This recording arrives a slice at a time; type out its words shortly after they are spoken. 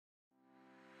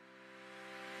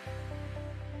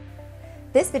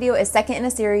This video is second in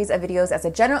a series of videos as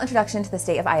a general introduction to the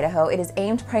state of Idaho. It is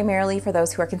aimed primarily for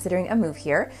those who are considering a move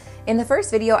here. In the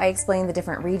first video, I explained the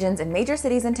different regions and major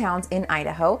cities and towns in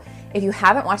Idaho. If you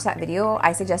haven't watched that video,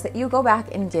 I suggest that you go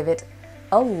back and give it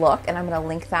a look, and I'm going to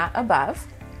link that above.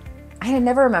 I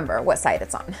never remember what site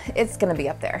it's on. It's going to be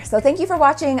up there. So thank you for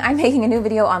watching. I'm making a new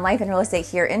video on life and real estate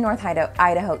here in North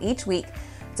Idaho each week.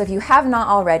 So if you have not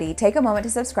already, take a moment to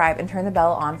subscribe and turn the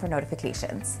bell on for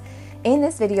notifications. In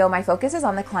this video, my focus is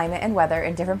on the climate and weather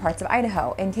in different parts of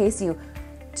Idaho. In case you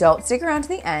don't stick around to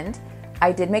the end,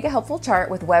 I did make a helpful chart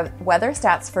with weather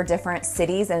stats for different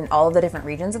cities and all of the different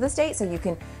regions of the state, so you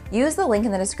can use the link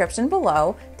in the description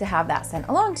below to have that sent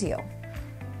along to you.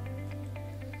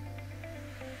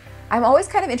 I'm always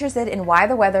kind of interested in why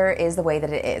the weather is the way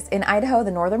that it is. In Idaho,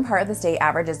 the northern part of the state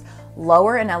averages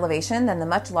lower in elevation than the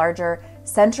much larger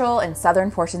central and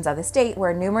southern portions of the state,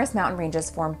 where numerous mountain ranges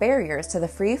form barriers to the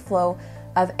free flow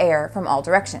of air from all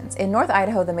directions. In North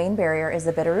Idaho, the main barrier is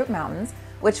the Bitterroot Mountains,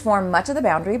 which form much of the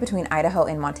boundary between Idaho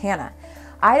and Montana.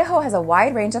 Idaho has a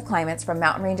wide range of climates, from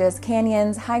mountain ranges,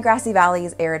 canyons, high grassy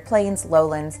valleys, arid plains,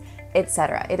 lowlands,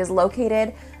 etc. It is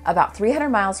located about 300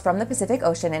 miles from the Pacific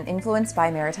Ocean and influenced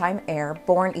by maritime air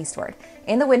borne eastward.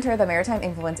 In the winter, the maritime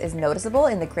influence is noticeable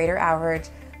in the greater average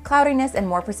cloudiness and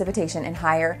more precipitation and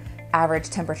higher average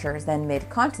temperatures than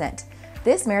mid-continent.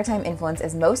 This maritime influence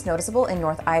is most noticeable in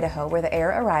North Idaho, where the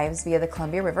air arrives via the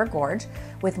Columbia River Gorge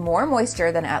with more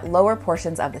moisture than at lower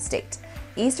portions of the state.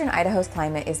 Eastern Idaho's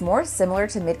climate is more similar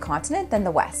to mid-continent than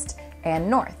the west and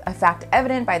north, a fact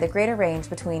evident by the greater range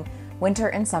between winter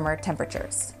and summer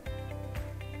temperatures.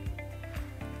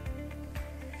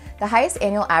 The highest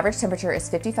annual average temperature is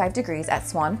 55 degrees at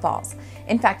Swan Falls.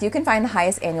 In fact, you can find the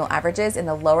highest annual averages in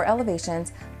the lower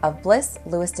elevations of Bliss,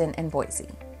 Lewiston, and Boise.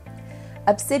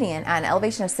 Obsidian, at an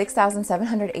elevation of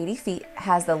 6,780 feet,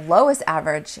 has the lowest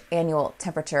average annual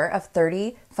temperature of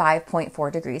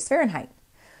 35.4 degrees Fahrenheit.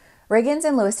 Riggins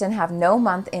and Lewiston have no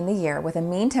month in the year with a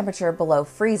mean temperature below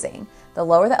freezing. The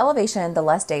lower the elevation, the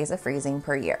less days of freezing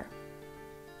per year.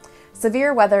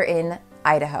 Severe weather in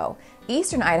Idaho.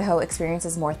 Eastern Idaho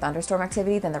experiences more thunderstorm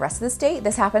activity than the rest of the state.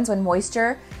 This happens when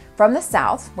moisture from the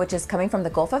south, which is coming from the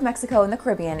Gulf of Mexico and the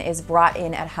Caribbean, is brought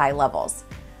in at high levels.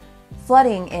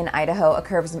 Flooding in Idaho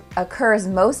occurs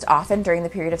most often during the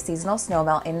period of seasonal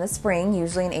snowmelt in the spring,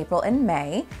 usually in April and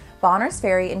May. Bonners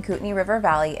Ferry in Kootenai River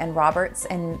Valley and Roberts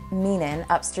and Meenan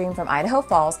upstream from Idaho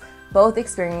Falls both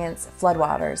experience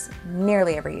floodwaters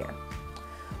nearly every year.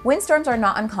 Windstorms are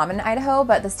not uncommon in Idaho,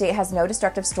 but the state has no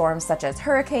destructive storms such as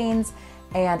hurricanes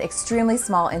and extremely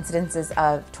small incidences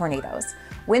of tornadoes.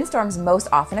 Windstorms most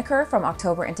often occur from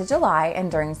October into July,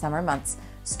 and during summer months,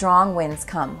 strong winds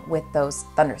come with those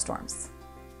thunderstorms.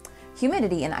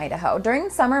 Humidity in Idaho.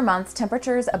 During summer months,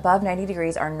 temperatures above 90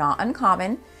 degrees are not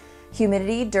uncommon.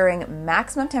 Humidity during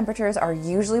maximum temperatures are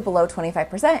usually below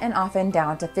 25% and often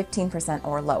down to 15%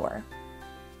 or lower.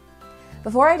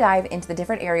 Before I dive into the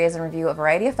different areas and review a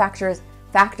variety of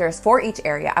factors for each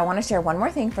area, I want to share one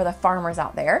more thing for the farmers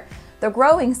out there. The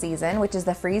growing season, which is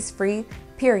the freeze-free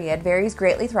period, varies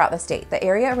greatly throughout the state. The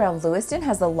area around Lewiston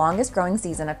has the longest growing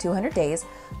season of 200 days,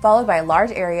 followed by a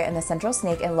large area in the central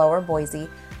Snake and lower Boise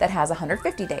that has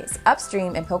 150 days.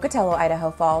 Upstream in Pocatello, Idaho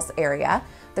Falls area,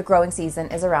 the growing season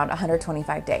is around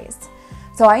 125 days.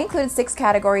 So I included 6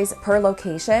 categories per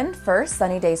location. First,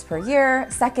 sunny days per year.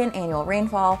 Second, annual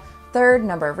rainfall. Third,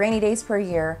 number of rainy days per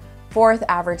year. Fourth,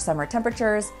 average summer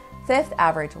temperatures. Fifth,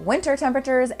 average winter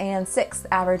temperatures. And sixth,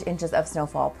 average inches of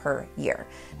snowfall per year.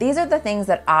 These are the things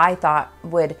that I thought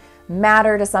would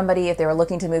matter to somebody if they were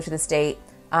looking to move to the state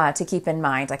to keep in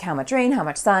mind, like how much rain, how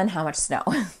much sun, how much snow.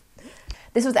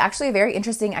 This was actually a very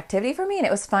interesting activity for me, and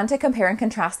it was fun to compare and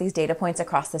contrast these data points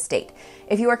across the state.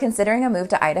 If you are considering a move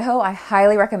to Idaho, I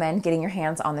highly recommend getting your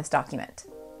hands on this document.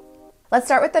 Let's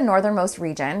start with the northernmost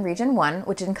region, Region 1,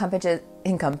 which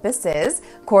encompasses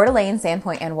Coeur d'Alene,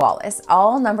 Sandpoint, and Wallace.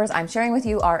 All numbers I'm sharing with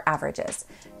you are averages.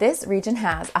 This region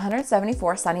has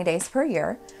 174 sunny days per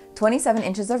year, 27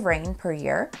 inches of rain per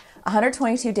year,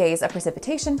 122 days of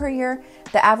precipitation per year.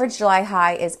 The average July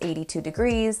high is 82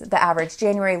 degrees. The average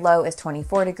January low is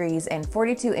 24 degrees and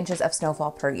 42 inches of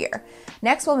snowfall per year.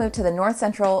 Next, we'll move to the north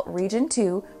central Region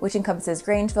 2, which encompasses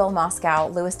Grangeville, Moscow,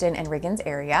 Lewiston, and Riggins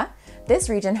area. This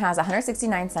region has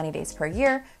 169 sunny days per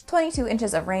year, 22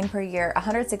 inches of rain per year,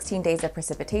 116 days of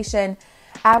precipitation.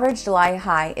 Average July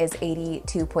high is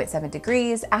 82.7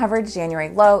 degrees. Average January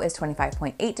low is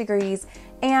 25.8 degrees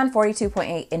and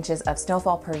 42.8 inches of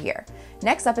snowfall per year.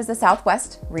 Next up is the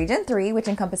Southwest Region 3, which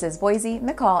encompasses Boise,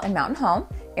 McCall, and Mountain Home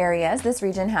areas. This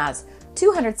region has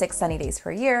 206 sunny days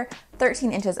per year,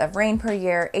 13 inches of rain per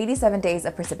year, 87 days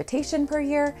of precipitation per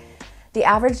year. The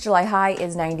average July high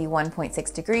is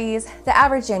 91.6 degrees, the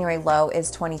average January low is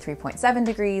 23.7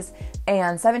 degrees,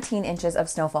 and 17 inches of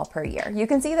snowfall per year. You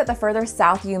can see that the further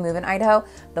south you move in Idaho,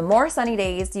 the more sunny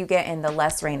days you get and the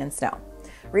less rain and snow.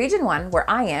 Region 1, where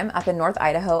I am, up in North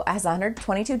Idaho, has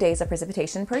 122 days of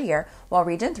precipitation per year, while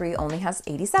Region 3 only has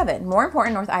 87. More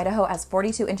important, North Idaho has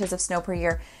 42 inches of snow per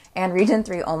year, and Region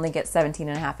 3 only gets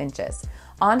 17.5 inches.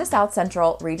 On to South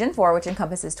Central, Region 4, which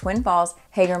encompasses Twin Falls,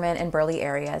 Hagerman, and Burley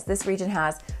areas. This region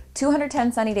has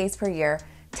 210 sunny days per year,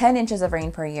 10 inches of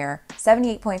rain per year,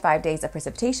 78.5 days of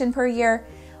precipitation per year.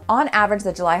 On average,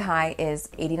 the July high is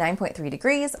 89.3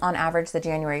 degrees. On average, the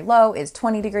January low is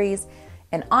 20 degrees.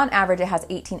 And on average, it has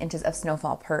 18 inches of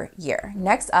snowfall per year.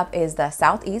 Next up is the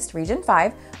Southeast, Region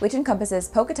 5, which encompasses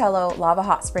Pocatello, Lava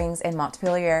Hot Springs, and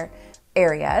Montpelier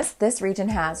areas. This region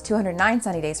has 209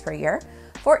 sunny days per year,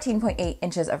 14.8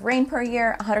 inches of rain per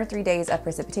year, 103 days of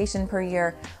precipitation per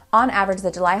year. On average, the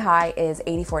July high is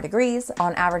 84 degrees.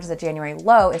 On average, the January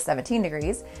low is 17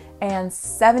 degrees and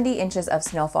 70 inches of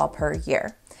snowfall per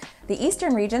year. The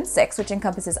Eastern Region 6, which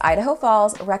encompasses Idaho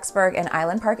Falls, Rexburg, and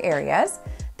Island Park areas.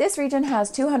 This region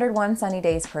has 201 sunny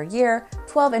days per year,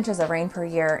 12 inches of rain per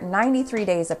year, 93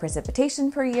 days of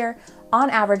precipitation per year.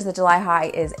 On average, the July high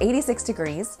is 86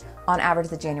 degrees. On average,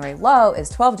 the January low is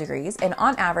 12 degrees. And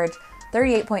on average,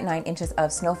 38.9 inches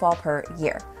of snowfall per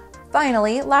year.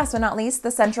 Finally, last but not least,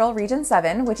 the Central Region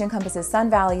 7, which encompasses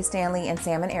Sun Valley, Stanley, and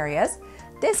Salmon areas.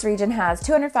 This region has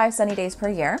 205 sunny days per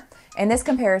year, and this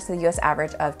compares to the U.S.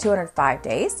 average of 205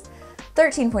 days,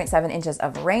 13.7 inches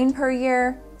of rain per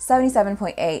year,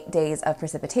 77.8 days of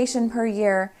precipitation per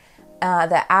year.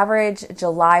 The average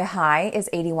July high is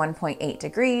 81.8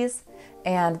 degrees,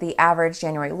 and the average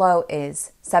January low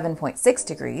is 7.6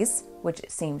 degrees, which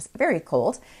seems very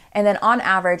cold. And then on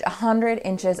average, 100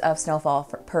 inches of snowfall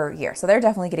per year. So they're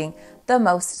definitely getting the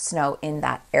most snow in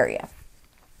that area.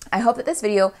 I hope that this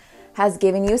video has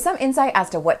given you some insight as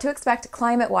to what to expect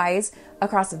climate-wise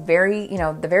across the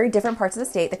very different parts of the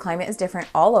state. The climate is different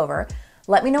all over.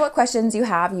 Let me know what questions you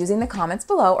have using the comments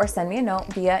below, or send me a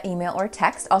note via email or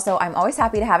text. Also, I'm always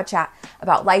happy to have a chat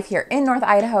about life here in North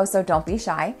Idaho, so don't be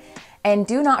shy. And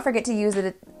do not forget to use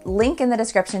the link in the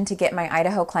description to get my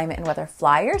Idaho climate and weather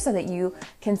flyer so that you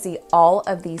can see all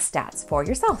of these stats for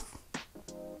yourself.